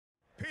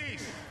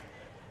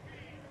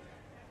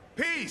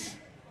Peace.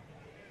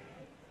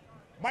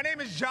 My name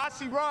is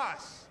Gyasi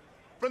Ross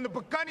from the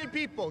Bukani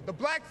people, the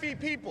Blackfeet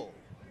people.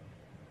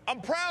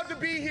 I'm proud to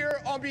be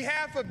here on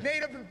behalf of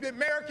Native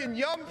American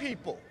young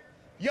people,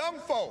 young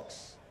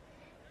folks,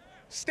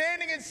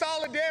 standing in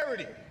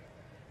solidarity,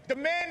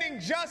 demanding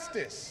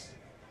justice.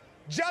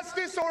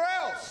 Justice or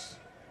else.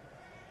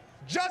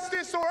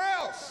 Justice or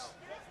else.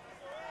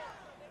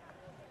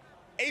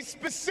 A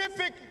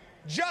specific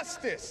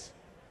justice,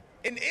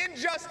 an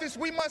injustice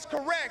we must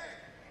correct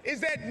is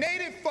that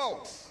Native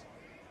folks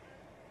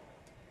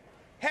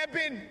have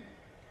been,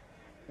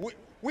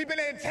 we've been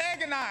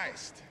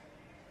antagonized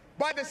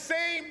by the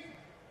same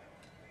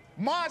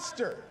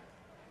monster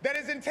that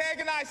has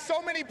antagonized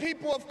so many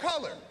people of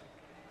color.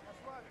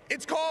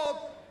 It's called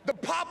the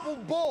Popple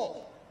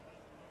Bull.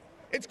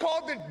 It's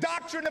called the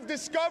doctrine of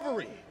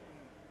discovery.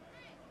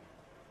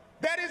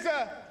 That is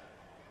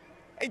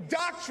a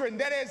doctrine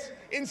that has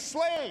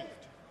enslaved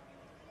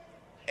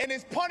and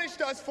has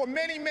punished us for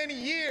many, many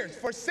years,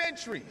 for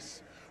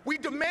centuries. We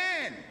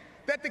demand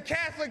that the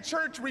Catholic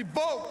Church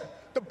revoke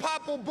the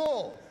Popple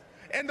Bull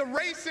and the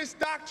racist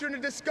doctrine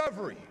of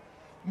discovery.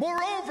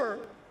 Moreover,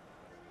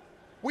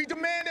 we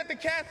demand that the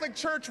Catholic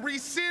Church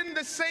rescind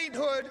the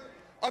sainthood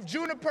of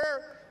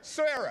Juniper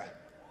Serra.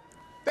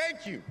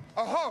 Thank you.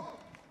 Aho.